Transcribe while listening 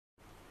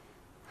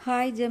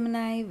Hi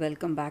Gemini,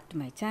 welcome back to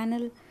my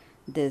channel.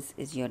 This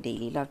is your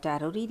daily love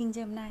tarot reading,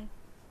 Gemini.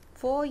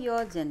 For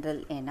your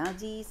general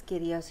energies,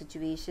 career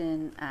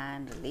situation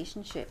and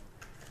relationship,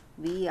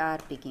 we are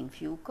picking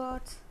few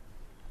cards.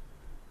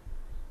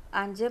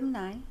 And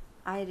Gemini,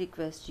 I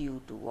request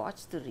you to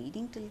watch the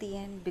reading till the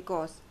end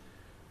because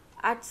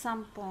at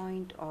some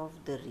point of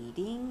the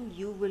reading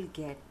you will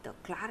get the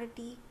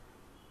clarity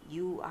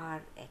you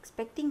are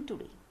expecting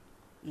today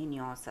in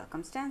your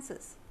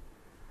circumstances.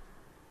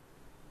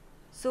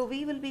 So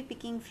we will be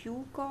picking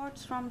few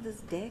cards from this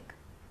deck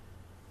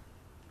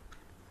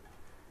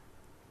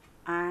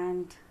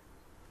and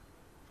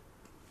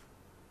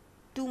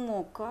two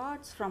more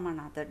cards from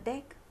another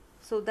deck.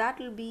 So that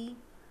will be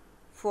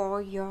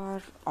for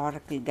your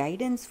oracle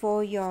guidance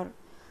for your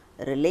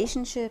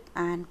relationship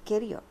and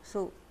career.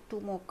 So two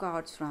more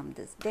cards from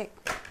this deck.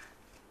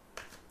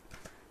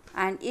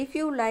 And if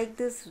you like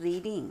this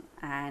reading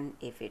and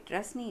if it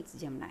resonates,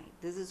 Gemini,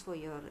 this is for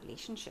your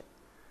relationship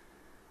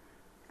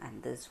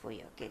and this for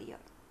your career.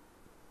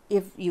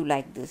 If you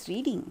like this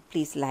reading,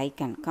 please like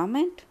and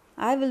comment.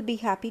 I will be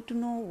happy to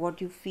know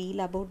what you feel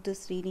about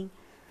this reading.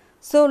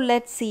 So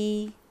let's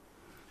see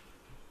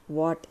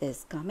what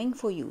is coming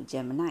for you,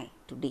 Gemini,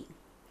 today.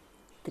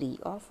 Three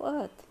of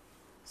Earth.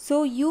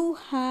 So you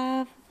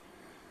have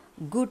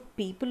good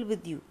people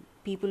with you,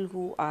 people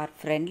who are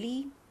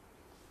friendly,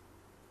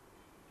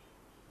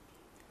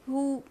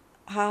 who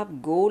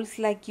have goals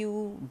like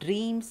you,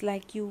 dreams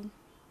like you,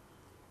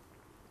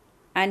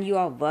 and you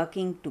are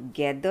working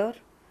together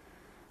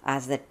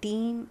as a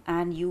team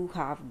and you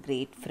have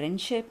great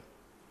friendship.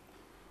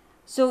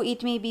 So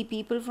it may be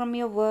people from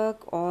your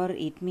work or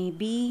it may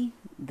be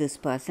this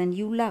person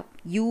you love.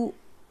 You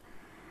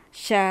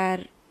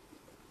share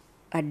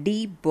a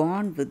deep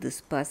bond with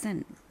this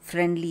person,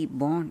 friendly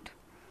bond,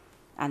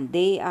 and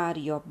they are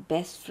your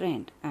best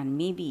friend, and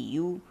maybe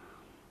you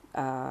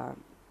have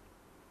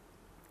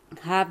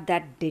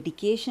that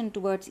dedication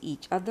towards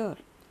each other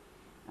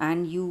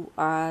and you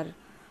are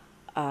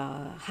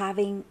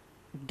having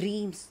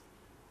dreams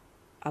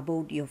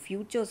about your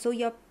future. So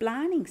you're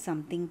planning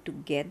something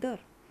together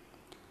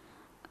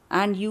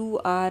and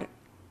you are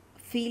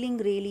feeling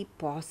really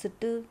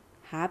positive,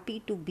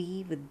 happy to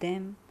be with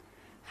them,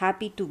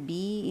 happy to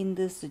be in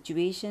this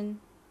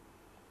situation.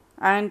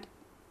 And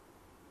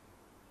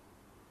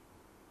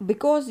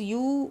because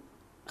you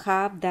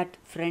have that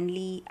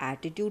friendly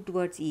attitude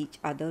towards each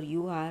other,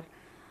 you are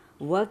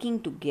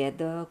working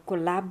together,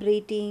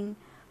 collaborating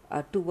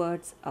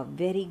towards a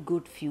very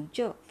good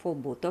future for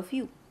both of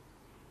you.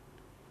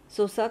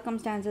 So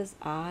circumstances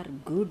are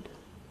good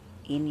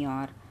in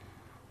your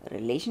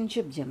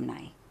relationship,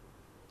 Gemini,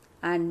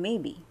 and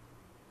maybe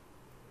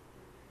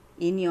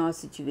in your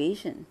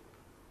situation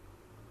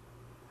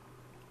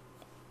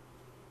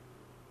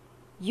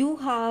you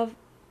have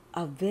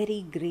a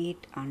very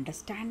great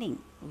understanding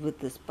with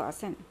this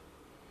person,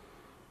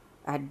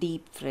 a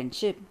deep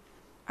friendship,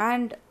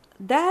 and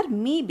there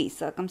may be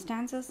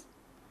circumstances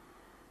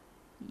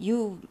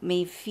you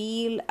may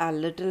feel a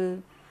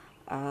little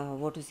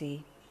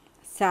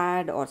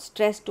sad or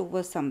stressed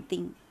over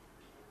something.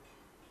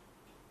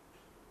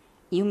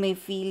 You may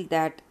feel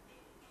that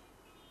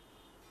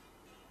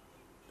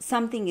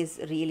something is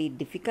really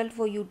difficult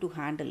for you to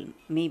handle,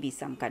 maybe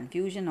some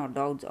confusion or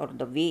doubts, or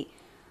the way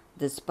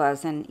this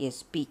person is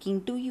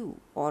speaking to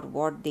you or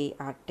what they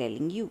are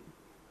telling you.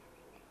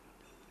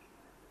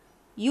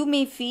 You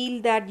may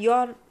feel that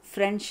your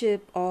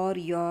friendship or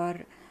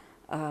your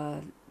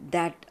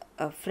that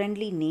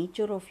friendly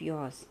nature of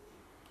yours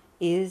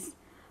is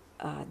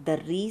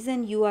the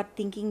reason you are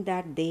thinking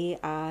that they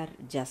are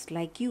just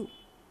like you.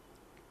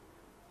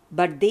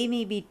 But they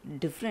may be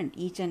different.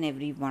 Each and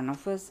every one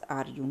of us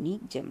are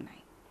unique,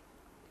 Gemini.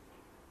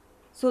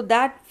 So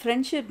that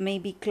friendship may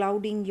be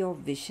clouding your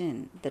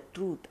vision, the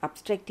truth,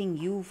 obstructing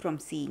you from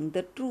seeing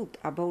the truth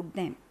about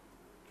them.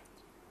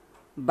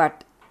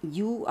 But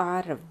you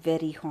are a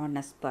very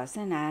honest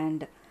person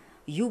and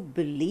you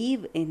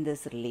believe in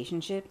this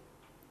relationship,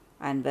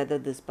 and whether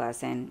this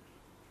person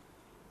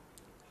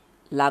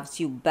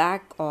loves you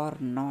back or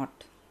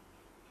not,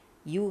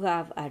 you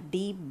have a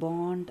deep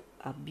bond,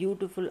 a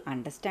beautiful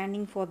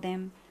understanding for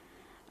them,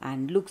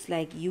 and looks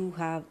like you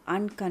have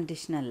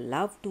unconditional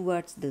love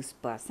towards this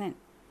person.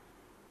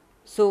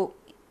 So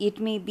it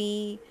may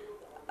be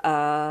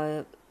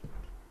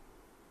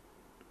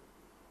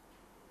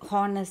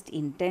honest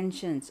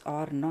intentions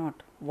or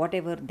not,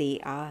 whatever they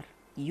are,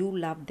 you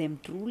love them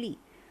truly,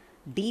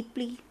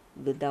 deeply,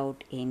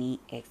 without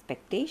any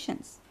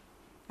expectations.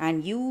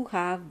 And you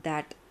have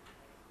that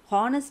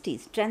honesty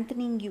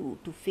strengthening you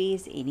to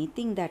face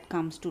anything that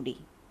comes today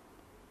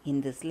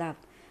in this love.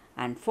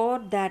 And for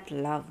that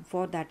love,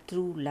 for that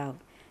true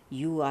love,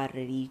 you are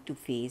ready to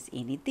face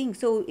anything.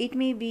 So it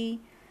may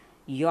be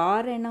your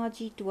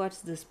energy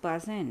towards this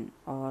person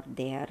or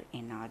their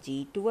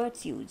energy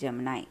towards you,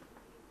 Gemini.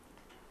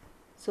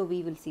 So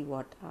we will see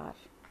what are.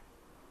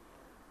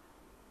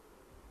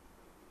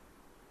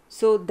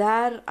 So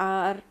there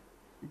are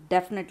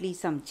definitely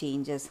some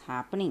changes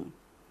happening.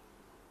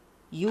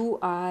 You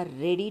are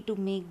ready to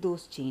make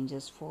those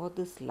changes for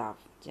this love,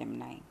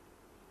 Gemini.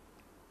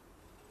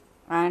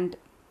 And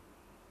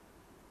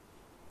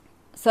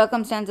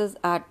circumstances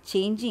are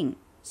changing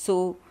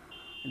so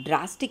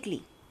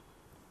drastically.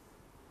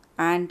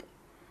 And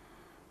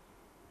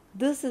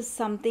this is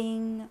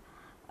something,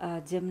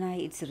 Gemini,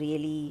 it's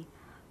really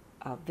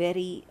a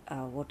very,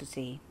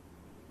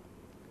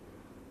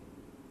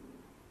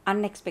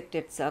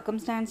 unexpected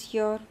circumstance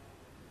here.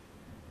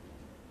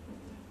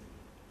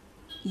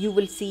 You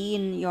will see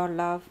in your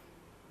love,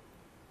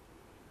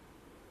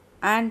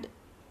 and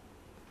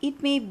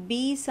it may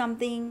be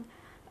something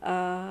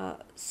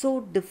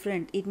so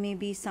different, it may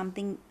be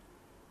something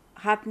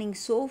happening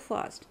so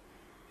fast,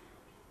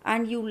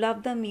 and you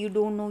love them, you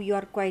don't know, you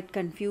are quite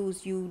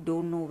confused, you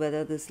don't know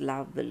whether this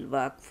love will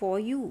work for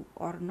you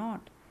or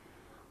not.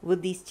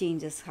 With these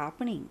changes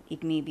happening,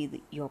 it may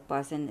be your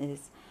person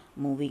is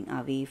moving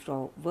away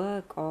from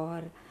work,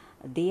 or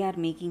they are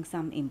making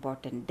some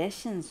important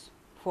decisions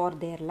for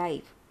their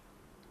life,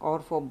 or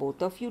for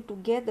both of you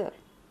together.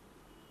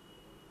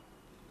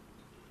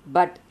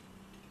 But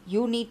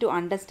you need to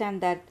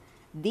understand that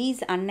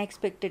these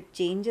unexpected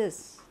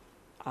changes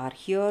are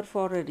here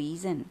for a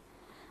reason,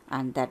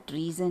 and that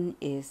reason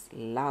is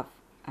love,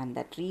 and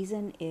that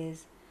reason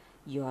is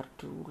your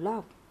true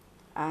love,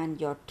 and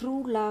your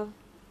true love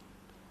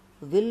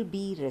will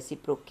be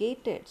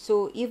reciprocated.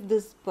 So, if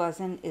this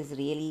person is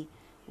really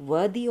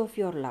worthy of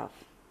your love,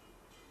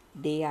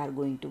 they are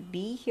going to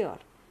be here.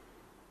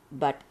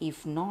 But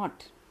if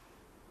not,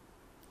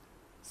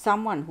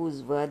 someone who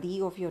is worthy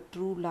of your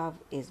true love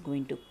is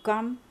going to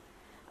come,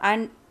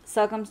 and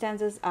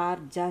circumstances are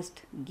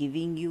just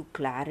giving you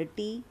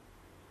clarity,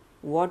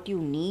 what you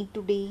need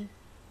today,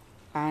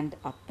 and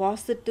a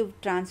positive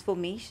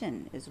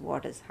transformation is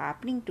what is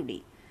happening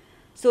today.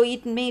 So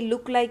it may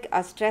look like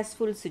a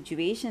stressful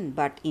situation,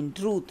 but in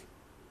truth,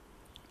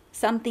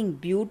 something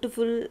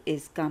beautiful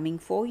is coming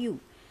for you,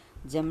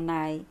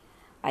 Gemini.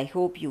 I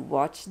hope you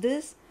watch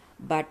this,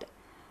 but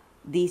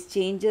these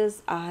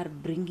changes are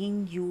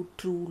bringing you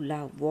true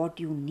love,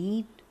 what you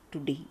need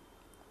today.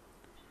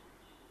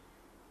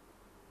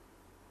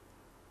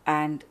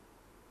 And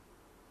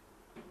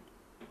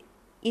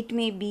it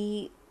may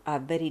be a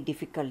very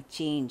difficult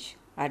change,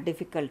 a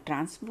difficult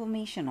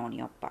transformation on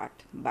your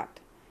part, but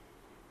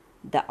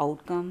the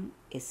outcome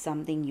is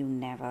something you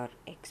never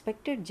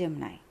expected,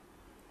 Gemini.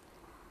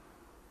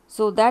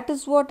 So that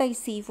is what I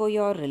see for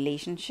your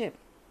relationship.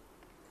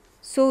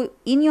 So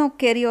in your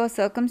career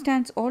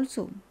circumstance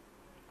also,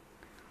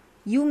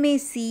 you may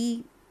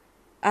see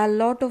a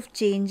lot of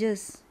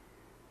changes.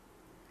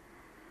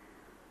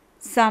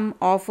 Some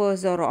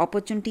offers or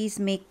opportunities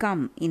may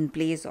come in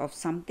place of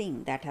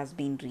something that has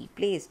been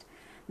replaced.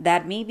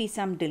 There may be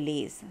some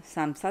delays,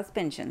 some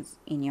suspensions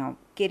in your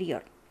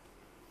career.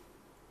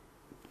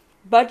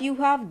 But you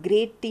have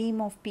great team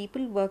of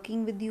people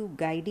working with you,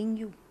 guiding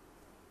you.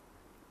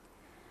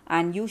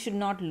 And you should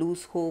not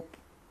lose hope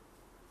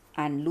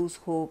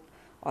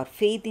or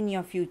faith in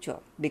your future,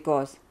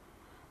 because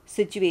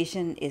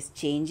situation is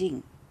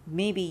changing.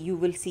 Maybe you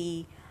will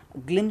see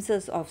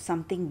glimpses of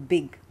something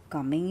big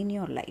coming in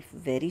your life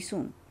very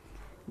soon,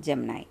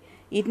 Gemini.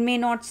 It may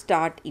not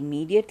start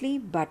immediately,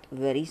 but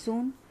very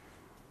soon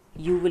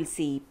you will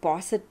see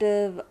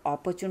positive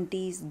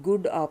opportunities,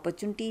 good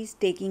opportunities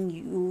taking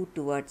you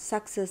towards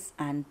success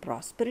and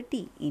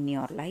prosperity in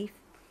your life.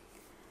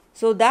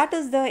 So that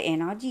is the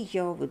energy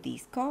here with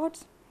these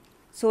cards.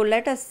 So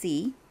let us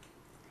see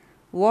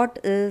what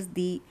is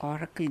the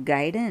oracle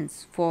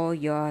guidance for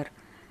your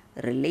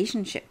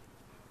relationship.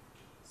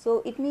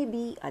 So it may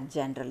be a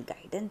general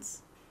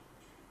guidance,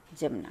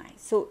 Gemini.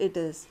 So it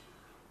is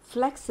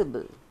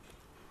flexible.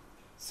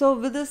 So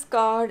with this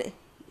card,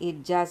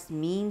 it just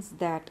means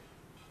that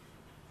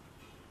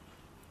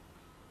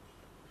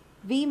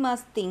we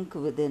must think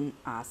within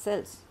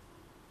ourselves.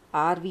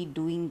 Are we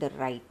doing the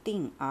right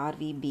thing? Are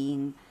we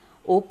being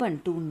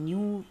open to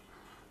new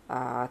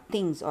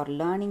things or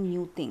learning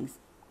new things?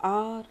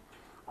 Or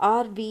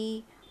are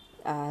we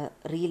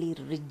really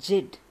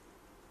rigid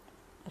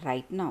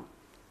right now?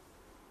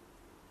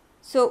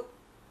 So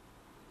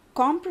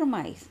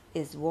compromise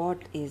is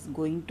what is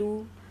going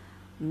to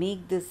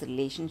make this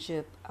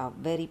relationship a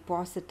very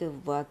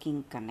positive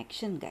working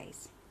connection,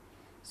 guys.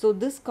 So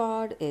this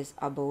card is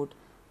about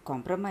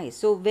compromise.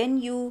 So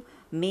when you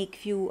make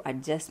few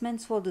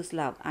adjustments for this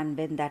love, and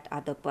when that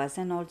other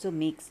person also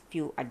makes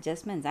few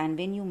adjustments, and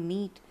when you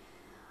meet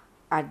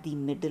at the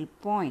middle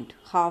point,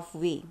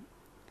 halfway,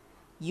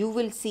 you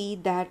will see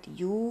that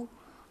you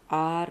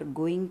are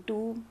going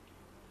to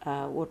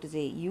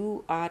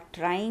you are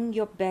trying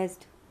your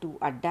best to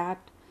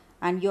adapt,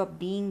 and you're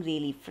being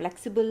really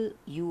flexible.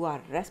 You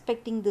are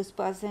respecting this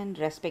person,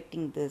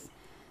 respecting this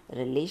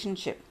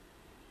relationship,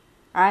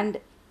 and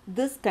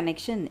this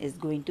connection is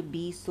going to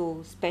be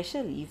so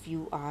special if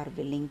you are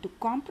willing to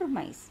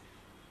compromise.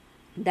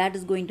 That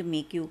is going to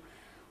make you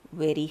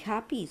very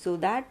happy. So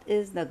that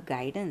is the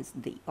guidance,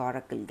 the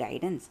oracle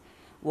guidance,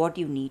 what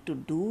you need to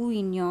do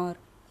in your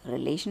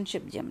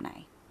relationship,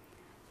 Gemini.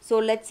 So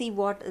let's see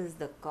what is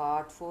the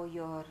card for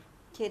your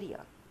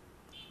career.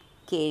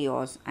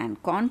 Chaos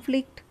and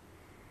conflict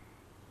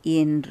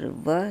in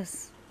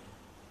reverse.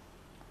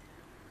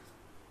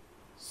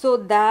 So,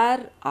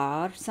 there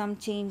are some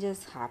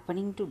changes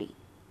happening today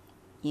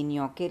in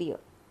your career.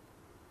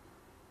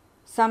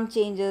 Some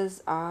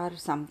changes are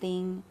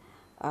something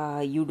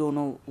you don't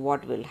know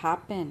what will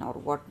happen or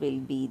what will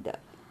be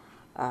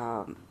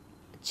the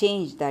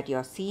change that you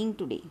are seeing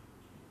today.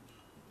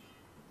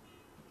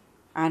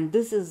 And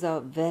this is a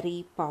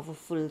very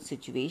powerful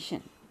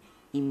situation,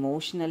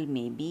 emotional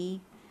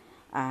maybe,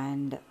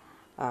 and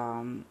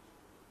um,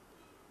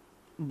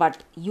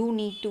 but you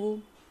need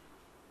to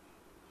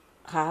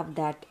have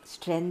that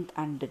strength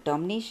and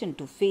determination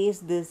to face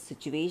this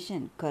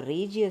situation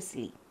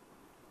courageously,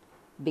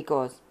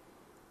 because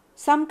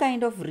some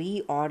kind of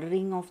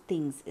reordering of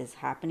things is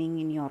happening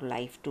in your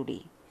life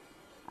today,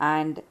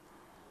 and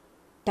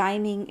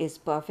timing is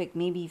perfect.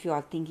 Maybe if you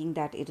are thinking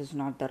that it is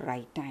not the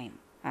right time,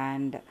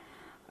 and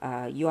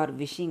you are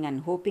wishing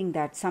and hoping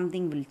that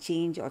something will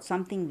change or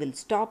something will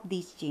stop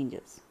these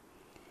changes,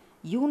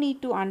 you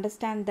need to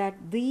understand that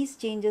these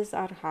changes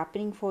are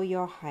happening for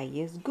your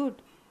highest good,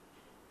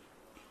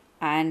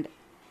 and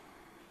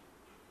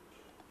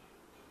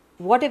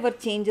whatever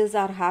changes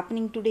are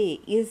happening today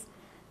is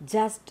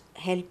just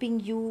helping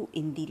you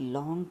in the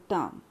long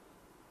term.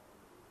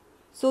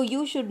 So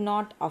you should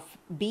not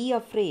be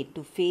afraid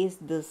to face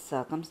this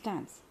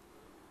circumstance.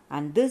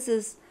 And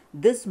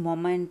this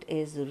moment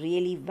is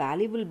really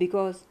valuable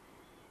because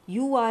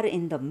you are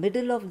in the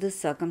middle of this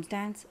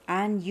circumstance,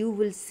 and you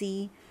will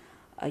see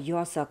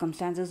your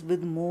circumstances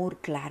with more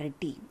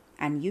clarity.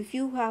 And if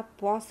you have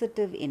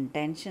positive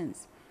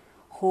intentions,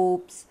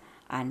 hopes,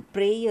 and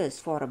prayers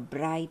for a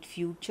bright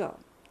future,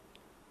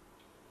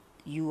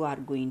 you are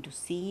going to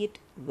see it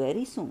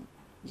very soon,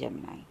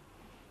 Gemini.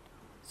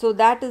 So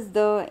that is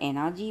the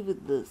energy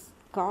with this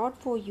card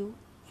for you,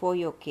 for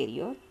your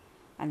career.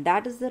 And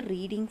that is the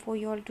reading for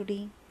you all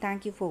today.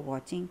 Thank you for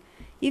watching.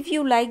 If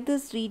you like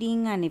this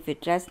reading and if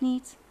it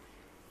resonates,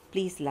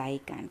 please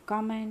like and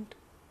comment.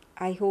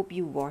 I hope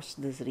you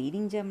watched this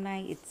reading,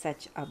 Gemini. It's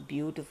such a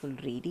beautiful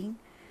reading.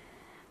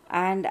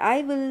 And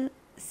I will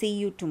see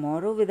you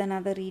tomorrow with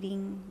another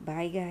reading.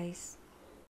 Bye, guys.